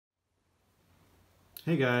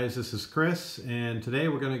Hey guys, this is Chris, and today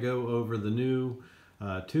we're going to go over the new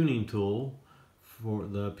tuning tool for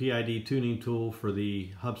the PID tuning tool for the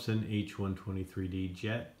Hubsan H123D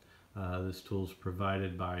jet. This tool is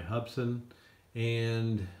provided by Hubsan,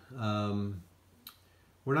 and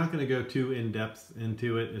we're not going to go too in-depth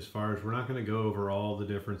into it as far as we're not going to go over all the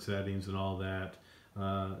different settings and all that.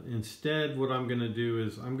 Instead, what I'm going to do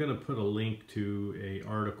is I'm going to put a link to an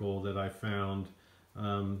article that I found.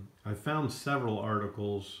 I found several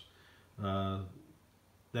articles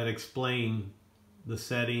that explain the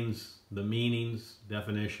settings, the meanings,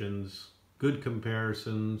 definitions, good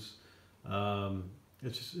comparisons.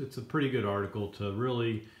 It's a pretty good article to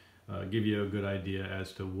really give you a good idea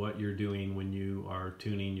as to what you're doing when you are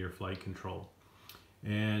tuning your flight control.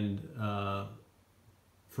 And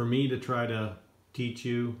for me to try to teach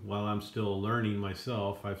you while I'm still learning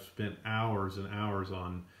myself, I've spent hours and hours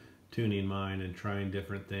on tuning mine and trying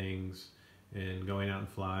different things and going out and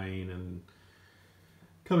flying and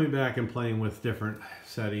coming back and playing with different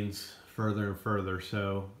settings further and further.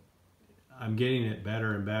 So I'm getting it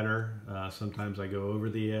better and better. Sometimes I go over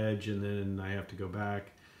the edge and then I have to go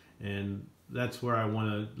back, and that's where I want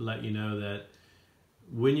to let you know that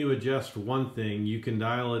when you adjust one thing, you can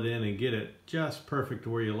dial it in and get it just perfect to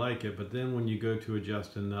where you like it, but then when you go to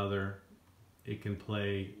adjust another, it can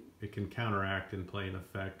counteract and play an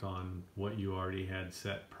effect on what you already had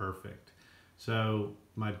set perfect. So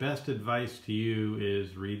my best advice to you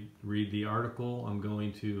is read the article. I'm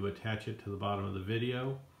going to attach it to the bottom of the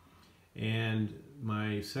video. And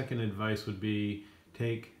my second advice would be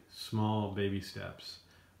take small baby steps.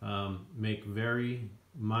 Make very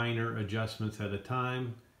minor adjustments at a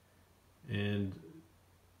time. And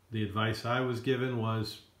the advice I was given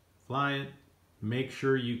was fly it. Make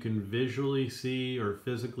sure you can visually see or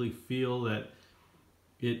physically feel that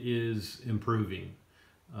it is improving.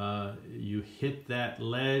 You hit that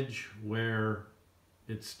ledge where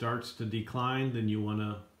it starts to decline, then you want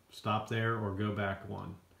to stop there or go back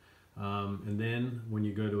one. And then when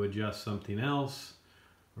you go to adjust something else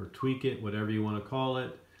or tweak it, whatever you want to call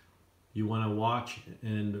it, you want to watch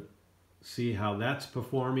and see how that's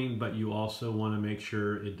performing, but you also want to make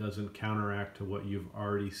sure it doesn't counteract to what you've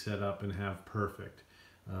already set up and have perfect.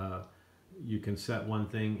 You can set one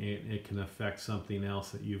thing, it can affect something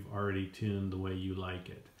else that you've already tuned the way you like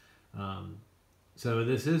it. So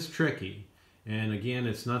this is tricky, and again,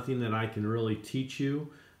 it's nothing that I can really teach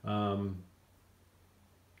you. I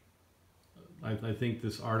think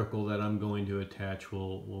this article that I'm going to attach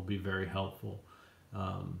will be very helpful.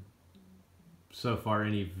 So far,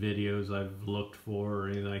 any videos I've looked for or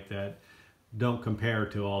anything like that don't compare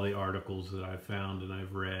to all the articles that I've found and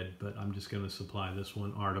I've read, but I'm just going to supply this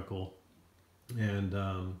one article. And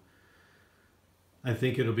I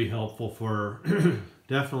think it'll be helpful for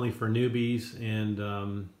definitely for newbies,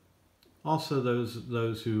 and also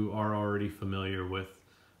those who are already familiar with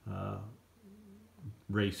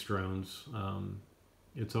race drones.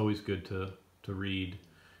 It's always good to read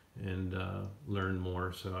and learn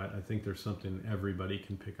more. So I think there's something everybody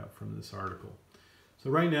can pick up from this article. So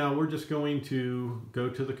right now we're just going to go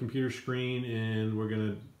to the computer screen and we're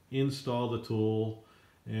going to install the tool,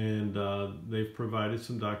 and they've provided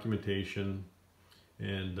some documentation,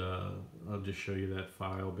 and I'll just show you that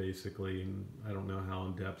file basically, and I don't know how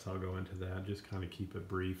in depth I'll go into that, just kind of keep it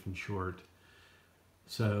brief and short.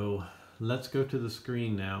 So let's go to the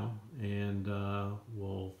screen now, and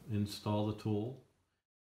we'll install the tool.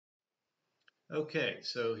 Okay,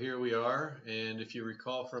 so here we are, and if you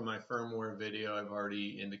recall from my firmware video, I've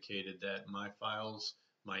already indicated that my files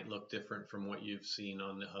might look different from what you've seen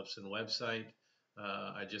on the Hubsan website.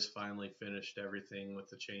 I just finally finished everything with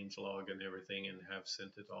the changelog and everything and have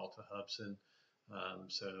sent it all to Hubsan.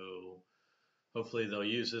 So hopefully they'll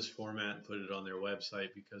use this format and put it on their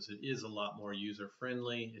website, because it is a lot more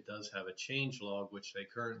user-friendly. It does have a changelog, which they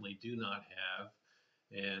currently do not have,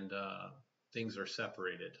 and things are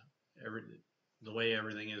separated. The way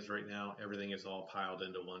everything is right now, everything is all piled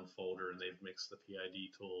into one folder, and they've mixed the PID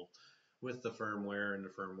tool with the firmware and the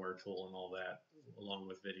firmware tool and all that, along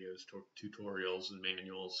with videos, tutorials, and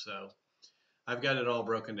manuals. So I've got it all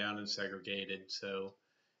broken down and segregated. So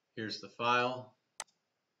here's the file.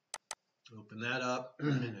 Open that up,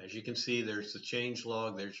 and as you can see, there's the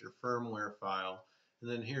changelog, there's your firmware file, and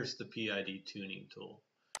then here's the PID tuning tool.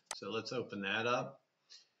 So let's open that up,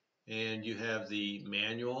 and you have the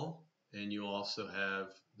manual, and you also have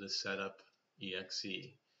the setup exe.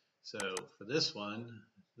 So for this one,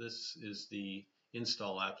 this is the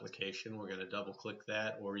install application. We're going to double click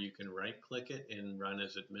that, or you can right click it and run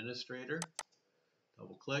as administrator.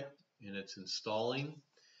 Double click, and it's installing.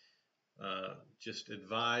 Just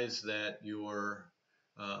advise that your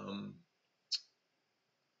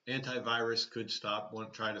Antivirus could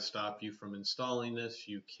try to stop you from installing this.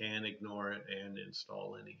 You can ignore it and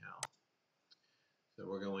install anyhow. So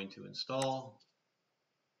we're going to install,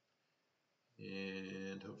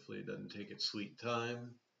 and hopefully it doesn't take its sweet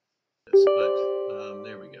time. But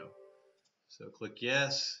there we go. So click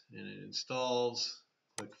yes, and it installs.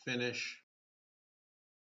 Click finish.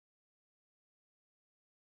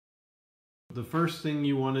 The first thing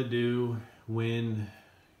you want to do when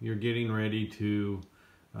you're getting ready to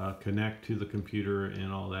connect to the computer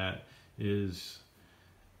and all that is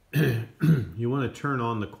you want to turn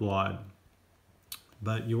on the quad,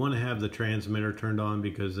 but you want to have the transmitter turned on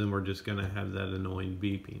because then we're just going to have that annoying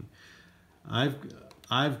beeping.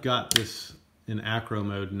 I've got this in acro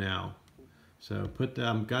mode now, so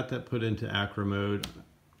I've got that put into acro mode,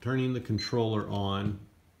 turning the controller on.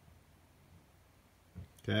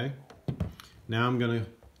 Okay, now I'm going to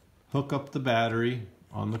hook up the battery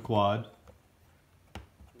on the quad.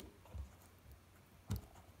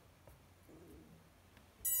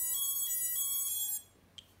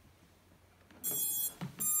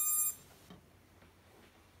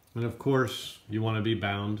 And of course, you want to be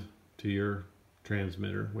bound to your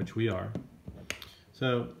transmitter, which we are.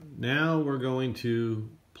 So now we're going to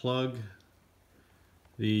plug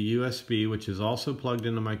the USB, which is also plugged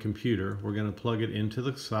into my computer. We're going to plug it into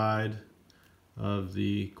the side of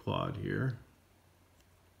the quad here.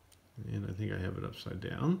 And I think I have it upside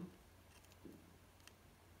down.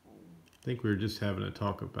 I think we were just having a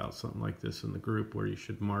talk about something like this in the group where you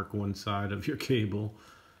should mark one side of your cable.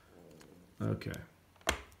 Okay.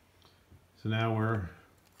 So now we're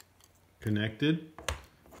connected,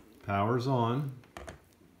 power's on,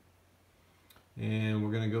 and we're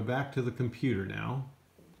going to go back to the computer now.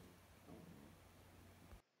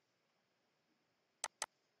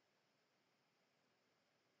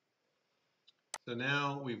 So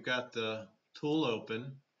now we've got the tool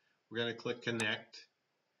open. We're going to click connect.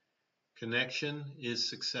 Connection is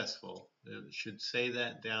successful. It should say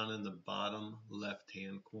that down in the bottom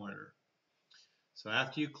left-hand corner. So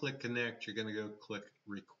after you click connect, you're going to go click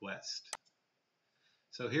request.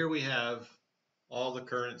 So here we have all the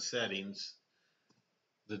current settings,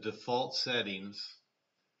 the default settings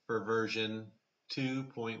for version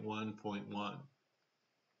 2.1.1.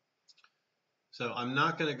 So I'm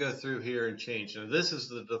not going to go through here and change. Now this is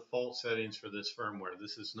the default settings for this firmware.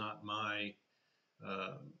 This is not my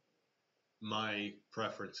my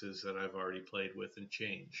preferences that I've already played with and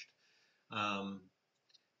changed.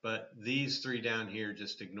 But these three down here,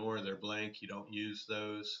 just ignore. They're blank. You don't use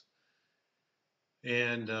those.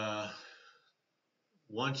 And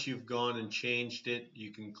once you've gone and changed it,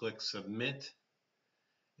 you can click submit,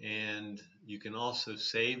 and you can also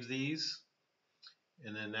save these.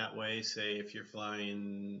 And then that way, say if you're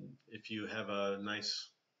flying, if you have a nice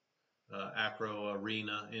acro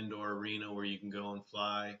arena, indoor arena where you can go and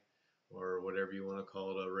fly, or whatever you want to call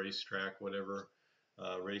it, a racetrack, whatever,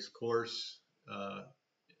 race course.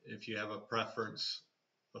 If you have a preference,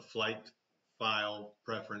 a flight file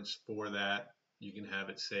preference for that, you can have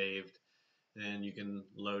it saved and you can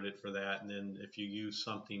load it for that. And then if you use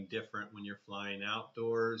something different when you're flying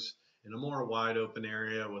outdoors in a more wide open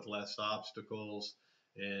area with less obstacles,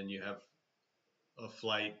 and you have a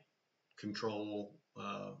flight control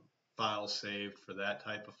file saved for that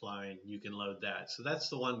type of flying, you can load that. So that's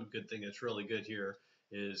the one good thing that's really good here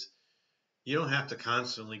is you don't have to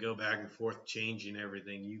constantly go back and forth changing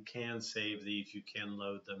everything. You can save these, you can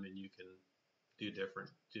load them, and you can do different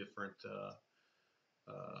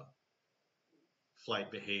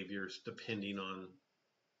flight behaviors depending on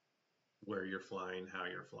where you're flying, how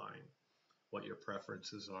you're flying, what your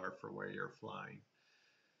preferences are for where you're flying.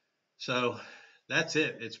 So that's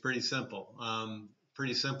it. It's pretty simple.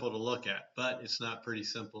 Pretty simple to look at, but it's not pretty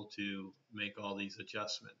simple to make all these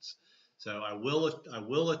adjustments. So I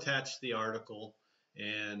will attach the article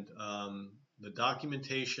and the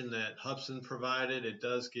documentation that Hubsan provided. It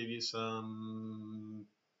does give you some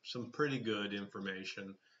pretty good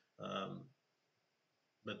information.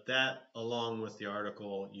 But that, along with the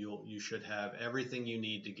article, you should have everything you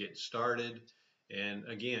need to get started. And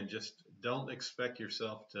again, just don't expect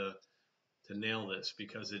yourself to nail this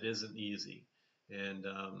because it isn't easy, and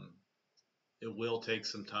it will take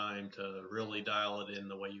some time to really dial it in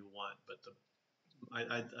the way you want. But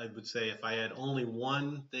I would say if I had only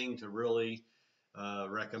one thing to really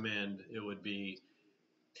recommend, it would be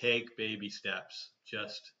take baby steps.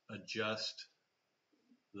 Just adjust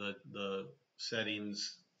the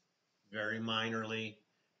settings very minorly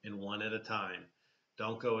and one at a time.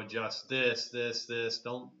 Don't go adjust this.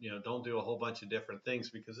 Don't do a whole bunch of different things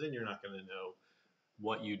because then you're not going to know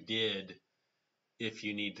what you did if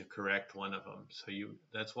you need to correct one of them. So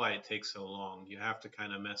that's why it takes so long. You have to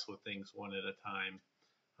kind of mess with things one at a time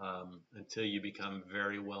until you become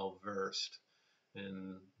very well versed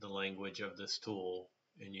in the language of this tool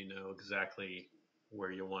and you know exactly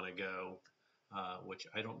where you want to go, which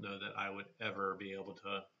I don't know that I would ever be able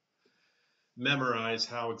to memorize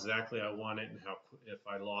how exactly I want it and how if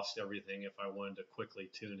I lost everything, if I wanted to quickly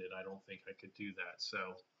tune it, I don't think I could do that.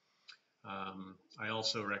 So I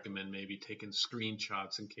also recommend maybe taking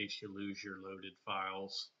screenshots in case you lose your loaded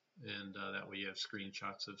files, and that way you have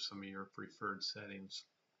screenshots of some of your preferred settings.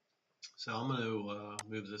 So I'm going to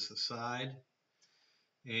move this aside,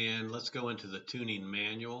 and let's go into the tuning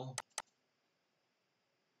manual.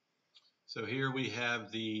 So here we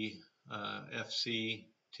have the FC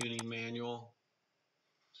tuning manual,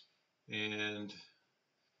 and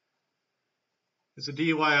it's a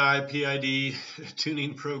DIY PID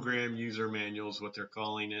tuning program user manual is what they're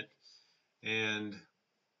calling it. And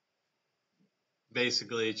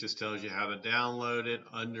basically it just tells you how to download it,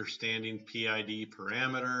 understanding PID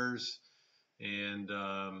parameters, and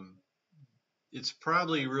it's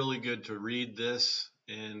probably really good to read this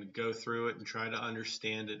and go through it and try to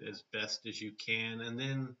understand it as best as you can, and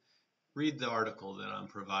then read the article that I'm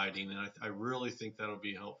providing, and I really think that'll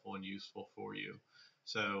be helpful and useful for you.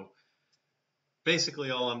 So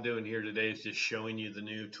basically all I'm doing here today is just showing you the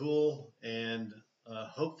new tool and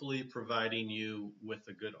hopefully providing you with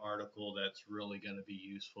a good article that's really going to be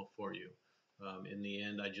useful for you. In the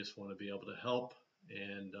end, I just want to be able to help,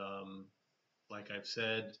 and like I've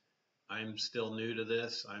said, I'm still new to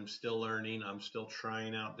this. I'm still learning. I'm still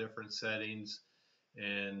trying out different settings,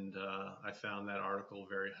 and I found that article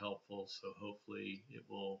very helpful, so hopefully it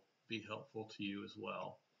will be helpful to you as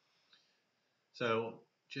well. So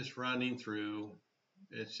just running through,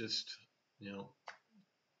 it's just, you know,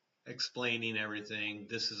 explaining everything.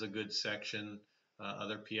 This is a good section.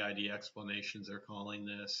 Other PID explanations they're calling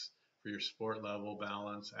this for your sport level,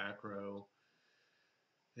 balance, acro,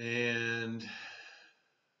 and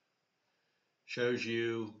shows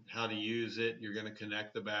you how to use it. You're going to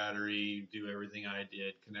connect the battery, do everything I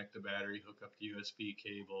did, connect the battery, hook up the USB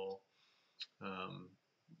cable,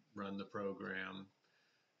 run the program.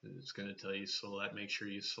 It's going to tell you make sure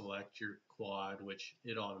you select your quad, which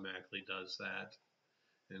it automatically does that,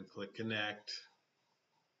 and click connect,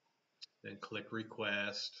 then click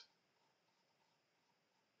request,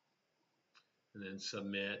 and then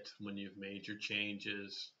submit when you've made your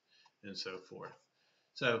changes, and so forth.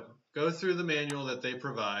 So go through the manual that they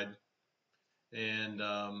provide, and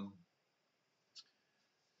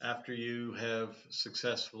after you have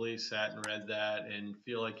successfully sat and read that and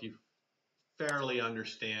feel like you fairly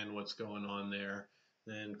understand what's going on there,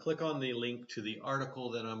 then click on the link to the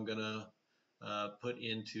article that I'm going to put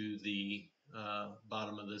into the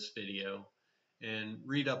bottom of this video and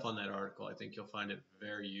read up on that article. I think you'll find it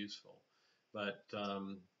very useful. But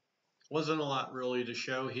wasn't a lot really to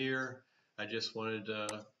show here. I just wanted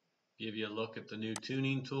to give you a look at the new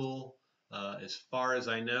tuning tool. As far as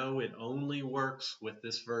I know, it only works with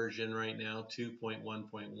this version right now,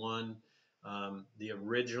 2.1.1. The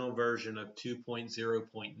original version of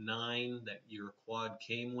 2.0.9 that your quad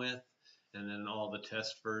came with, and then all the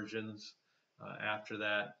test versions after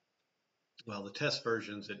that. Well, the test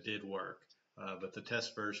versions, it did work. But the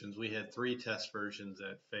test versions, we had 3 test versions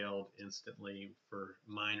that failed instantly for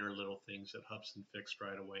minor little things that Hubsan fixed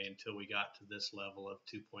right away until we got to this level of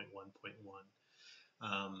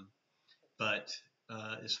 2.1.1. But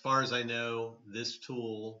as far as I know, this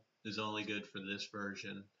tool is only good for this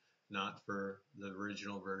version, not for the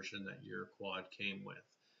original version that your quad came with.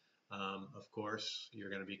 Of course, you're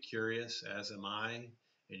going to be curious, as am I,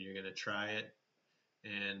 and you're going to try it.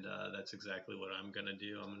 And that's exactly what I'm going to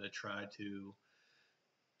do. I'm going to try to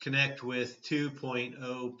connect with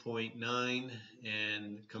 2.0.9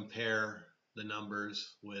 and compare the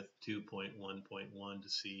numbers with 2.1.1 to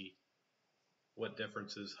see what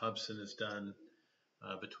differences Hubsan has done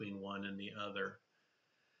between one and the other.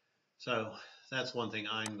 So that's one thing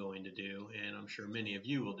I'm going to do, and I'm sure many of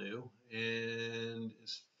you will do. And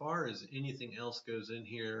as far as anything else goes in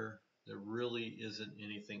here, there really isn't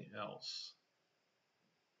anything else.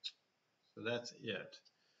 So that's it.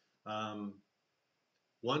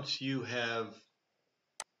 Once you have,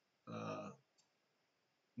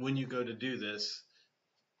 when you go to do this,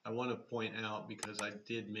 I want to point out, because I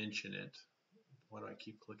did mention it, why do I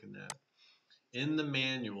keep clicking that? In the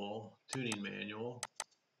manual, tuning manual,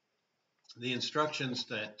 the instructions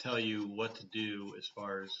that tell you what to do as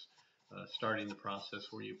far as starting the process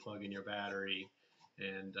where you plug in your battery,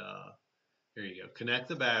 and here you go, connect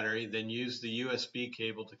the battery, then use the USB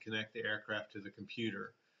cable to connect the aircraft to the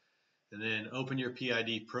computer. and then open your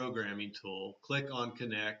PID programming tool, click on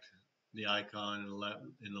connect, the icon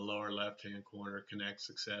in the lower left-hand corner, connect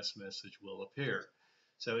success message will appear.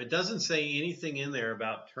 So it doesn't say anything in there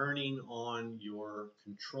about turning on your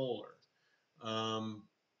controller.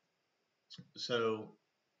 So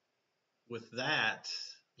with that,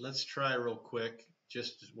 let's try real quick.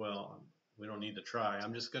 Well, we don't need to try.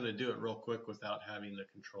 I'm just going to do it real quick without having the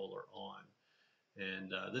controller on.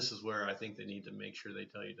 And this is where I think they need to make sure they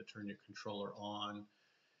tell you to turn your controller on.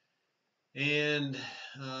 And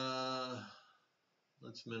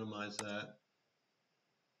let's minimize that.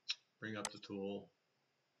 Bring up the tool.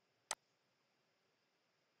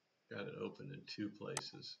 Got it open in 2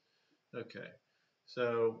 places. Okay,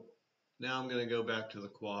 so now I'm going to go back to the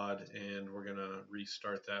quad and we're going to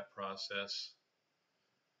restart that process.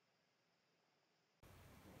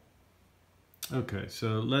 Okay,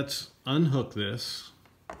 so let's unhook this,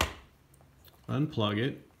 unplug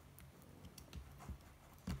it.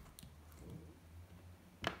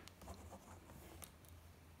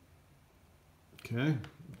 Okay,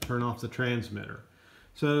 turn off the transmitter.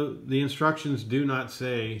 So the instructions do not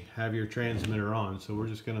say have your transmitter on, so we're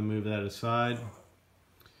just going to move that aside.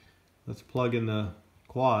 Let's plug in the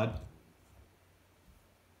quad.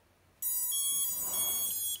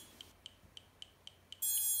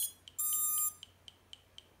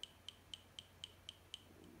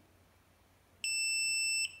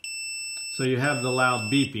 So you have the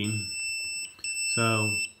loud beeping.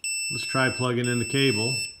 So let's try plugging in the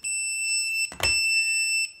cable.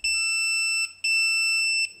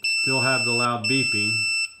 Still have the loud beeping.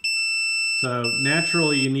 So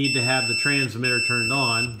naturally you need to have the transmitter turned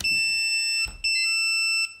on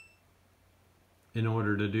in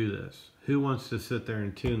order to do this. Who wants to sit there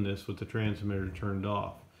and tune this with the transmitter turned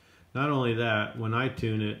off? Not only that, when I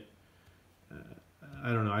tune it, I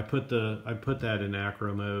don't know, I put that in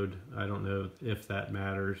acro mode. I don't know if that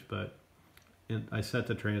matters, but I set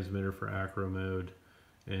the transmitter for acro mode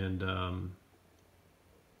and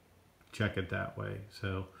check it that way.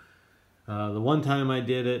 So the one time I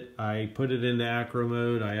did it, I put it into acro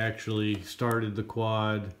mode. I actually started the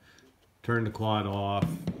quad, turned the quad off,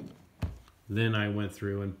 then I went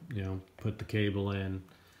through and put the cable in.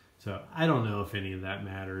 So I don't know if any of that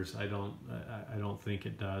matters. I don't think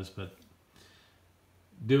it does, but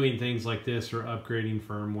doing things like this or upgrading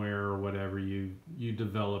firmware or whatever, you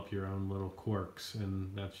develop your own little quirks,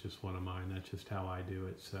 and that's just one of mine. That's just how I do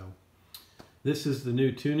it. So this is the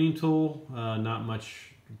new tuning tool. Not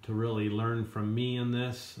much to really learn from me in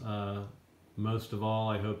this. Most of all,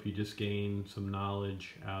 I hope you just gain some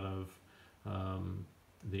knowledge out of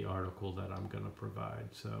the article that I'm going to provide.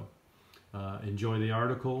 So enjoy the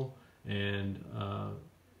article, and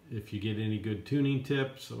if you get any good tuning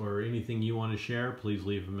tips or anything you want to share, please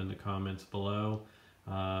leave them in the comments below.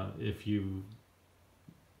 If you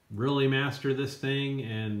really master this thing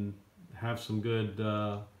and have some good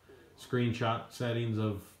screenshot settings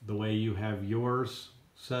of the way you have yours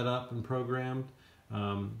set up and programmed,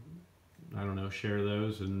 I don't know, share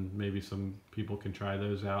those, and maybe some people can try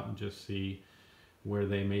those out and just see where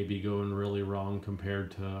they may be going really wrong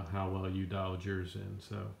compared to how well you dialed yours in.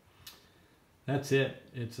 So that's it.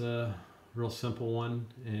 It's a real simple one,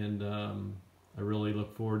 and I really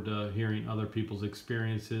look forward to hearing other people's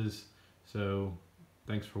experiences. So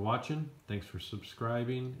thanks for watching, thanks for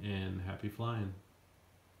subscribing, and happy flying.